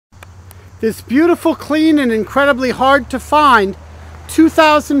This beautiful, clean, and incredibly hard to find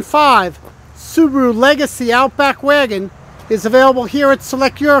 2005 Subaru Legacy Outback wagon is available here at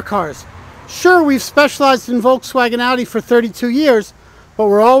Select Eurocars. Sure, we've specialized in Volkswagen Audi for 32 years, but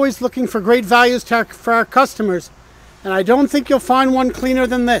we're always looking for great values for our customers, and I don't think you'll find one cleaner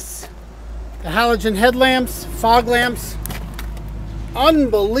than this. The halogen headlamps, fog lamps,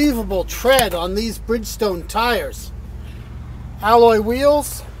 unbelievable tread on these Bridgestone tires, alloy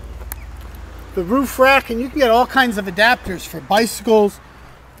wheels, the roof rack, and you can get all kinds of adapters for bicycles,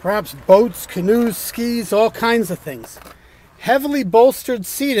 perhaps boats, canoes, skis, all kinds of things. Heavily bolstered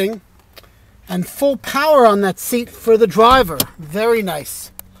seating and full power on that seat for the driver. Very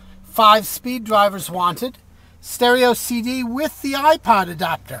nice. 5-speed drivers wanted. Stereo CD with the iPod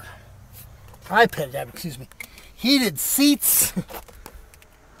adapter. Excuse me. Heated seats.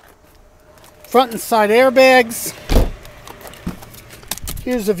 Front and side airbags.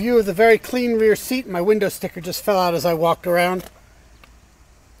 Here's a view of the very clean rear seat. My window sticker just fell out as I walked around.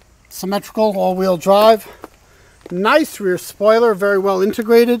 Symmetrical all-wheel drive. Nice rear spoiler, very well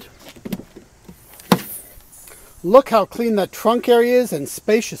integrated. Look how clean that trunk area is and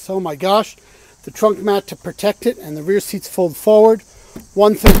spacious. Oh my gosh. The trunk mat to protect it, and the rear seats fold forward.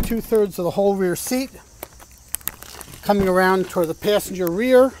 1/3, 2/3 of the whole rear seat. Coming around toward the passenger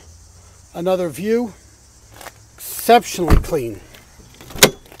rear. Another view. Exceptionally clean.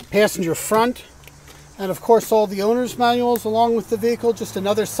 Passenger front, and of course all the owner's manuals along with the vehicle. Just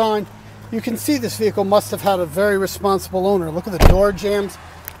another sign. You can see this vehicle must have had a very responsible owner. Look at the door jambs.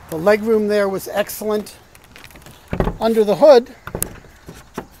 The legroom there was excellent. Under the hood,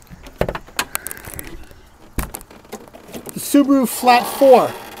 the Subaru Flat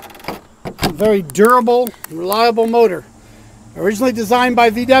 4. A very durable, reliable motor. Originally designed by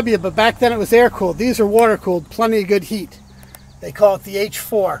VW, but back then it was air-cooled. These are water-cooled, plenty of good heat. They call it the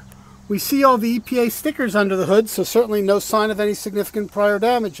H4. We see all the EPA stickers under the hood, so certainly no sign of any significant prior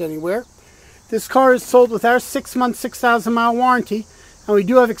damage anywhere. This car is sold with our 6-month, 6,000-mile warranty, and we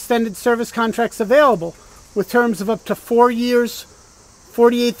do have extended service contracts available with terms of up to 4 years,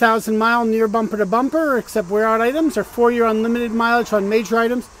 48,000-mile near bumper-to-bumper, except wear-out items, or 4-year unlimited mileage on major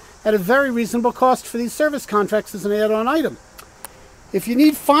items at a very reasonable cost for these service contracts as an add-on item. If you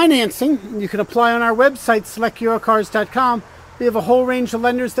need financing, you can apply on our website, selecteurocars.com. We have a whole range of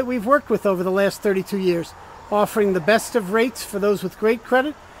lenders that we've worked with over the last 32 years, offering the best of rates for those with great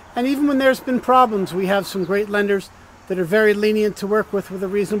credit. And even when there's been problems, we have some great lenders that are very lenient to work with a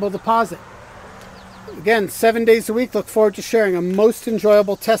reasonable deposit. Again, 7 days a week. Look forward to sharing a most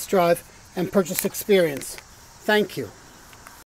enjoyable test drive and purchase experience. Thank you.